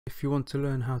If you want to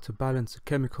learn how to balance a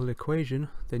chemical equation,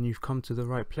 then you've come to the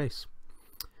right place.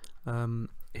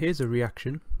 Here's a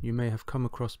reaction you may have come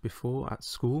across before at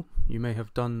school. You may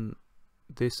have done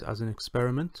this as an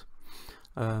experiment.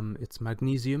 It's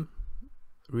magnesium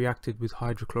reacted with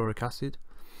hydrochloric acid,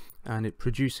 and it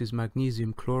produces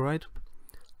magnesium chloride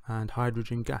and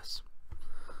hydrogen gas.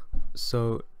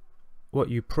 So what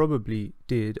you probably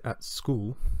did at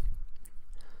school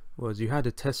was you had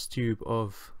a test tube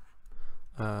of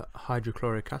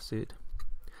hydrochloric acid,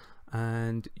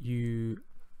 and you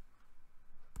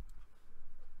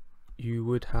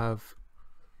would have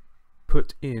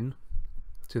put in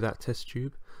to that test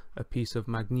tube a piece of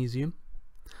magnesium,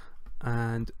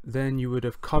 and then you would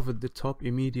have covered the top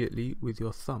immediately with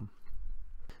your thumb.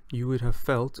 You would have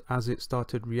felt as it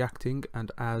started reacting,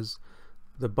 and as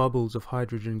the bubbles of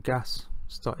hydrogen gas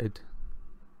started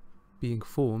being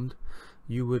formed,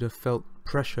 you would have felt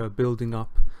pressure building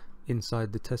up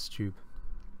inside the test tube.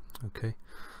 Okay,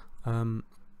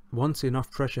 once enough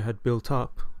pressure had built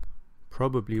up,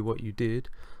 probably what you did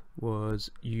was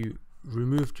you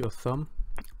removed your thumb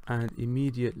and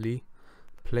immediately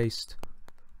placed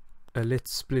a lit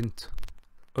splint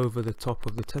over the top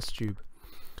of the test tube,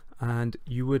 and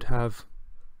you would have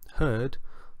heard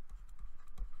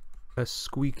a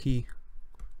squeaky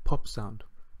pop sound.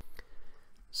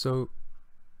 So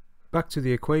back to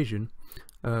the equation,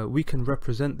 we can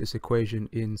represent this equation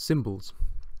in symbols.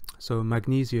 So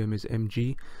magnesium is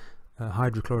Mg,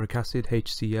 hydrochloric acid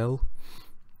HCl,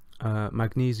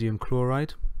 magnesium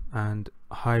chloride, and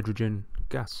hydrogen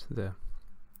gas there.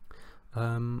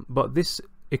 But this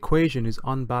equation is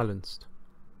unbalanced.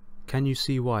 Can you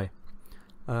see why?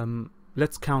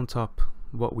 Let's count up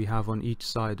what we have on each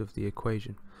side of the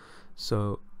equation.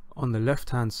 So on the left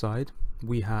hand side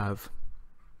we have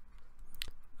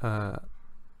an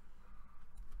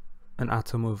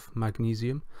atom of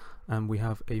magnesium, and we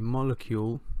have a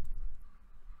molecule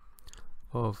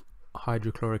of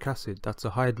hydrochloric acid. That's a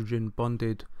hydrogen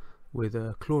bonded with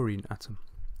a chlorine atom.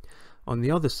 On the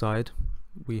other side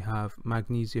we have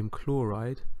magnesium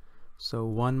chloride, so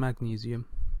one magnesium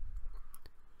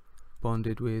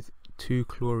bonded with two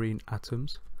chlorine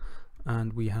atoms,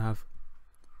 and we have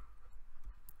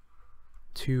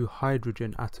two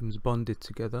hydrogen atoms bonded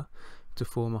together to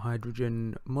form a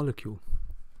hydrogen molecule.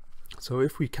 So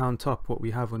if we count up what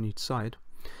we have on each side,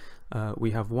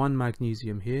 we have one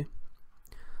magnesium here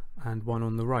and one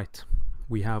on the right.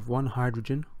 We have one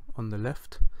hydrogen on the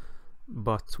left,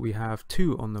 but we have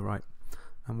two on the right,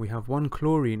 and we have one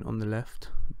chlorine on the left,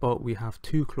 but we have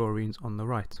two chlorines on the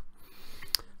right.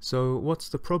 So what's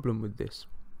the problem with this?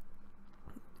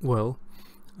 Well,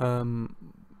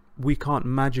 we can't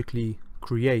magically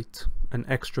create an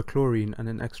extra chlorine and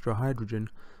an extra hydrogen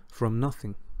from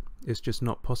nothing. It's just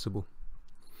not possible.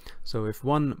 So if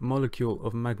one molecule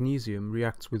of magnesium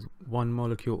reacts with one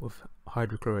molecule of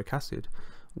hydrochloric acid,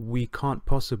 we can't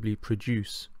possibly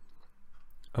produce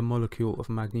a molecule of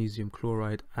magnesium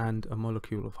chloride and a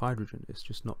molecule of hydrogen. It's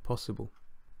just not possible.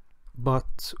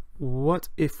 But what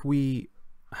if we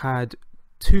had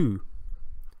two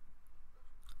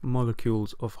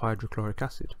molecules of hydrochloric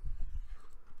acid?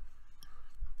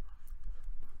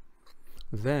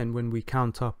 Then when we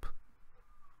count up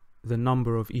the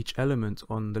number of each element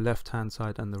on the left hand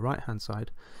side and the right hand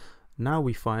side, now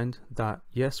we find that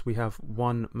yes, we have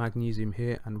one magnesium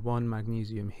here and one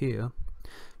magnesium here.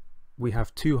 We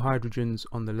have two hydrogens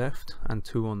on the left and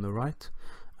two on the right,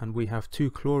 and we have two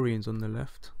chlorines on the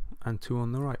left and two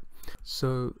on the right.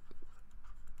 So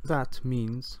that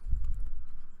means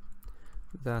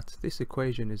that this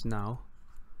equation is now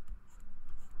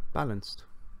balanced.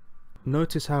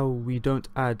 Notice how we don't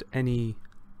add any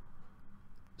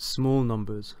small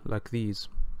numbers like these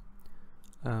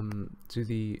to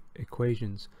the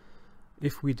equations.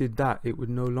 If we did that, it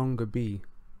would no longer be,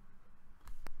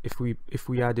 if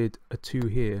we added a 2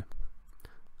 here,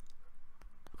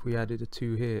 if we added a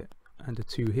 2 here and a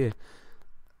 2 here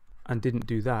and didn't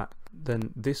do that,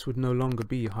 then this would no longer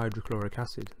be hydrochloric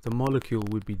acid. The molecule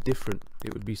would be different.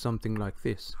 It would be something like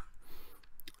this.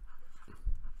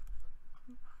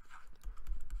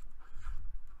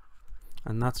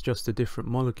 And that's just a different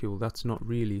molecule. That's not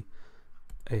really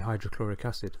a hydrochloric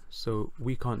acid. So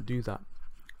we can't do that.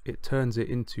 It turns it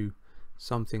into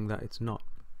something that it's not.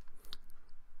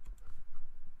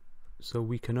 So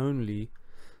we can only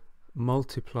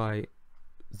multiply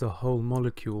the whole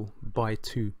molecule by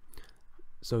 2.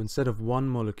 So instead of one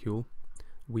molecule,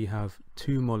 we have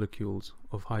two molecules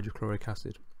of hydrochloric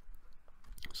acid.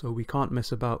 So we can't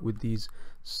mess about with these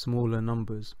smaller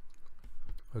numbers.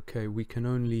 Okay, we can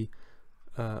only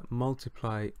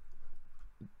multiply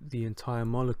the entire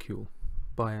molecule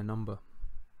by a number.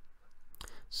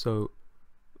 So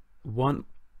one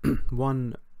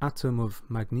atom of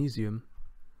magnesium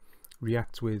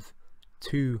reacts with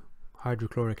 2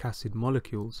 hydrochloric acid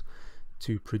molecules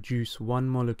to produce 1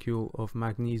 molecule of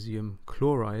magnesium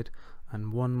chloride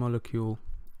and 1 molecule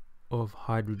of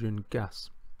hydrogen gas.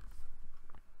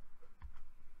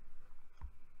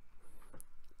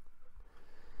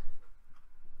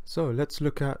 So let's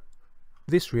look at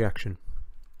this reaction.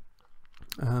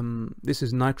 This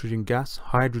is nitrogen gas,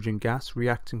 hydrogen gas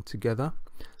reacting together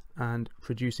and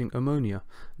producing ammonia.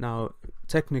 Now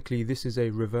technically this is a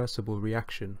reversible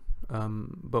reaction,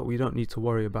 but we don't need to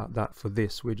worry about that for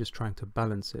this. We're just trying to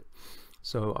balance it.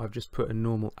 So I've just put a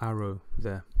normal arrow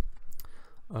there.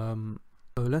 So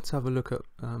let's have a look at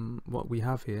what we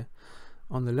have here.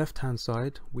 On the left hand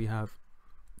side we have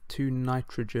 2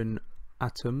 nitrogen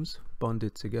atoms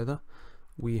bonded together.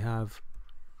 We have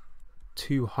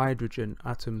 2 hydrogen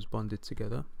atoms bonded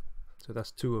together, so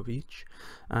that's 2 of each.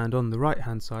 And on the right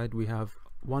hand side we have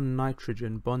 1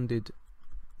 nitrogen bonded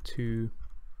to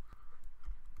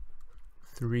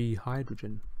 3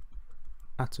 hydrogen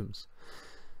atoms.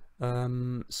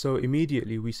 So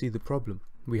immediately we see the problem.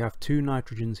 We have 2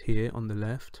 nitrogens here on the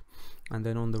left, and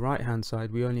then on the right hand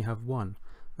side we only have 1,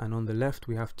 and on the left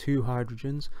we have 2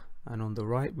 hydrogens, and on the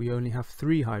right we only have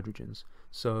 3 hydrogens.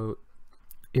 So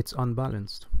it's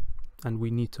unbalanced, and we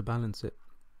need to balance it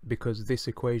because this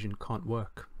equation can't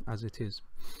work as it is.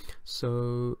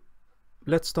 So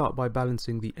let's start by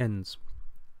balancing the ends,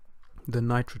 the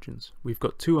nitrogens. We've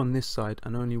got 2 on this side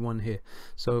and only 1 here.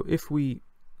 So if we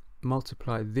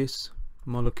multiply this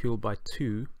molecule by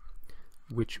 2,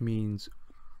 which means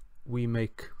we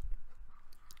make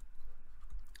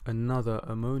another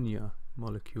ammonia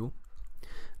molecule.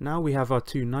 Now we have our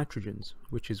 2 nitrogens,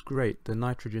 which is great. The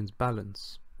nitrogens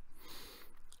balance.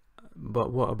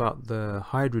 But what about the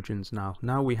hydrogens now?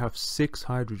 Now we have 6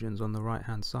 hydrogens on the right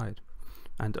hand side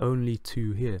and only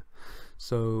 2 here.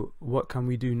 So what can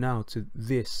we do now to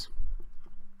this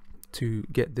to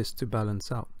get this to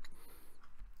balance out?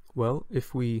 Well,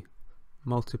 if we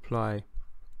multiply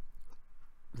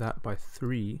that by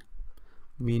 3,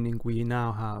 meaning we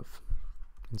now have,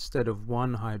 instead of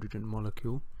 1 hydrogen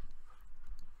molecule,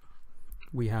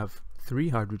 we have 3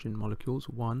 hydrogen molecules,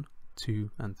 1,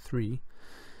 2 and 3.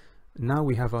 Now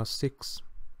we have our 6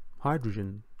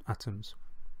 hydrogen atoms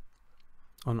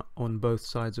on both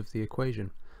sides of the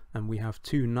equation, and we have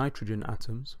 2 nitrogen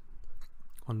atoms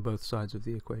on both sides of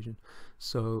the equation.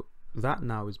 So that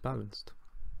now is balanced.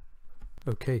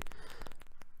 Okay,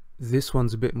 this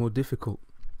one's a bit more difficult.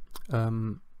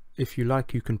 If you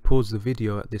like, you can pause the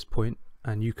video at this point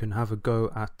and you can have a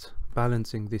go at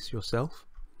balancing this yourself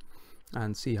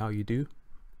and see how you do.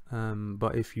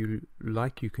 But if you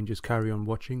like, you can just carry on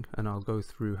watching and I'll go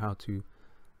through how to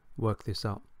work this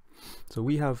out. So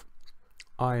we have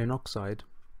iron oxide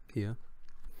here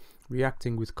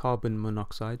reacting with carbon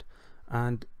monoxide,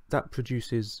 and that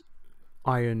produces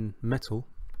iron metal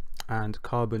and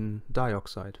carbon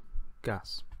dioxide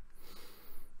gas.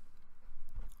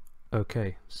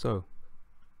 Okay, so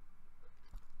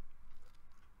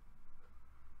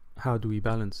how do we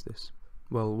balance this?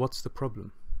 Well, what's the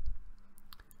problem?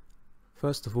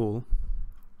 First of all,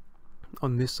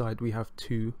 on this side we have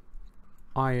 2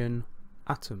 iron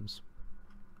atoms,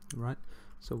 right?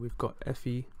 So we've got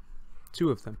Fe,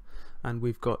 2 of them, and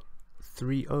we've got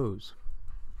 3 O's,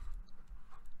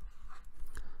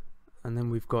 and then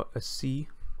we've got a C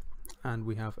and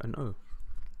we have an O.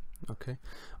 Okay,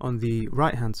 on the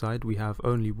right hand side we have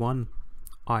only 1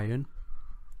 iron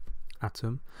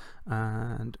atom,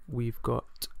 and we've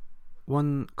got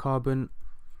 1 carbon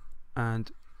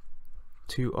and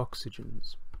 2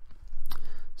 oxygens.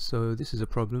 So this is a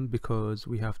problem because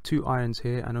we have 2 irons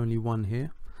here and only 1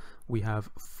 here. We have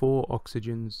 4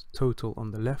 oxygens total on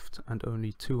the left and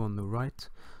only 2 on the right,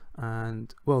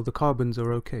 and well, the carbons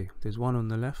are okay. There's 1 on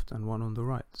the left and 1 on the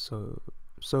right, so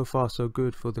far so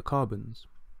good for the carbons.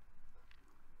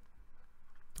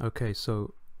 Okay,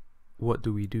 so what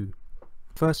do we do?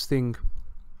 First thing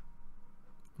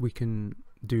we can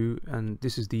do, and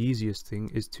this is the easiest thing,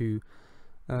 is to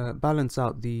balance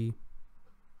out the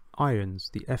ions,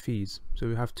 the Fe's. So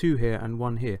we have 2 here and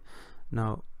 1 here.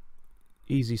 Now,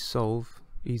 easy solve,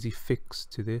 easy fix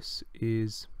to this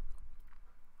is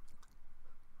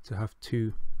to have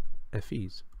 2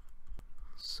 Fe's.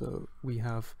 So we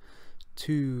have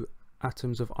 2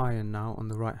 atoms of iron now on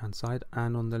the right hand side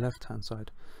and on the left hand side,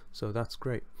 so that's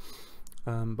great.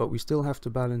 But we still have to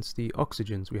balance the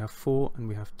oxygens. We have 4 and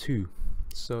we have 2.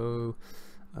 So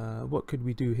what could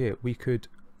we do here? We could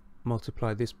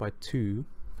multiply this by 2,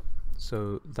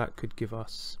 so that could give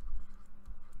us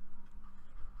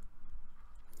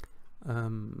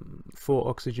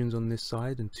 4 oxygens on this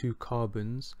side and 2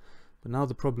 carbons. But now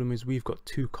the problem is we've got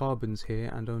 2 carbons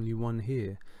here and only 1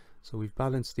 here. So we've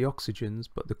balanced the oxygens,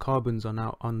 but the carbons are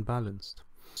now unbalanced.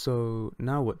 So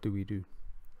now what do we do?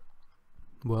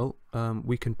 Well,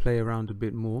 we can play around a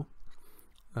bit more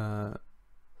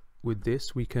with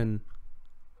this. We can,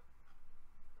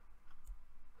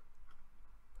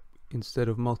 instead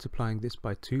of multiplying this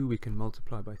by 2, we can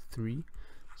multiply by 3.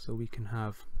 So we can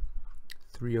have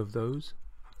 3 of those.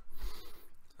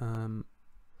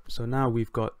 So now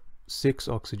we've got 6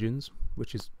 oxygens,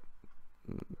 which is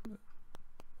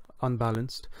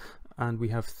unbalanced, and we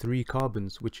have 3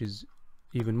 carbons, which is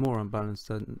even more unbalanced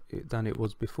than it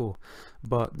was before.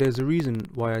 But there's a reason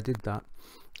why I did that,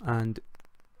 and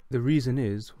the reason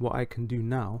is what I can do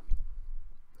now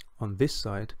on this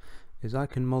side is I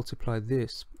can multiply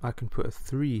this. I can put a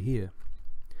 3 here,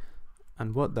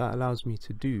 and what that allows me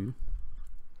to do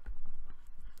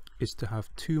is to have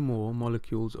 2 more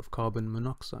molecules of carbon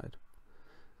monoxide.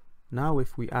 Now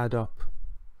if we add up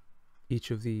each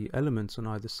of the elements on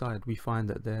either side, we find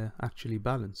that they're actually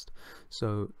balanced.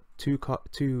 So 2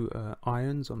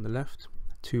 ions on the left,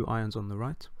 2 ions on the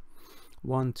right,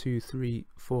 1, 2, 3,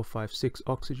 4, 5, 6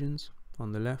 oxygens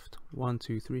on the left, 1,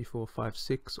 2, 3, 4, 5,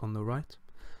 6 on the right,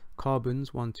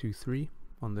 carbons 1, 2, 3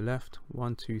 on the left,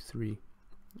 1, 2, 3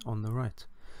 on the right.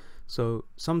 So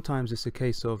sometimes it's a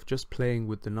case of just playing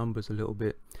with the numbers a little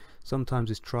bit. Sometimes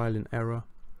it's trial and error.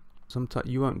 Sometimes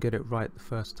you won't get it right the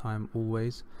first time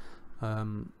always,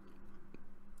 and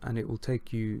it will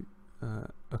take you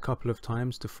a couple of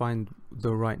times to find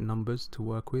the right numbers to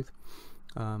work with,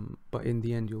 but in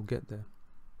the end you'll get there.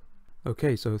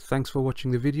 Okay, so thanks for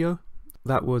watching the video.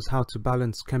 That was how to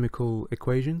balance chemical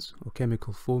equations or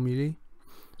chemical formulae.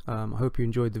 I hope you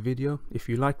enjoyed the video. If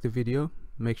you liked the video,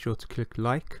 make sure to click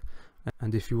like,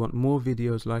 and if you want more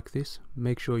videos like this,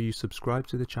 make sure you subscribe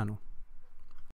to the channel.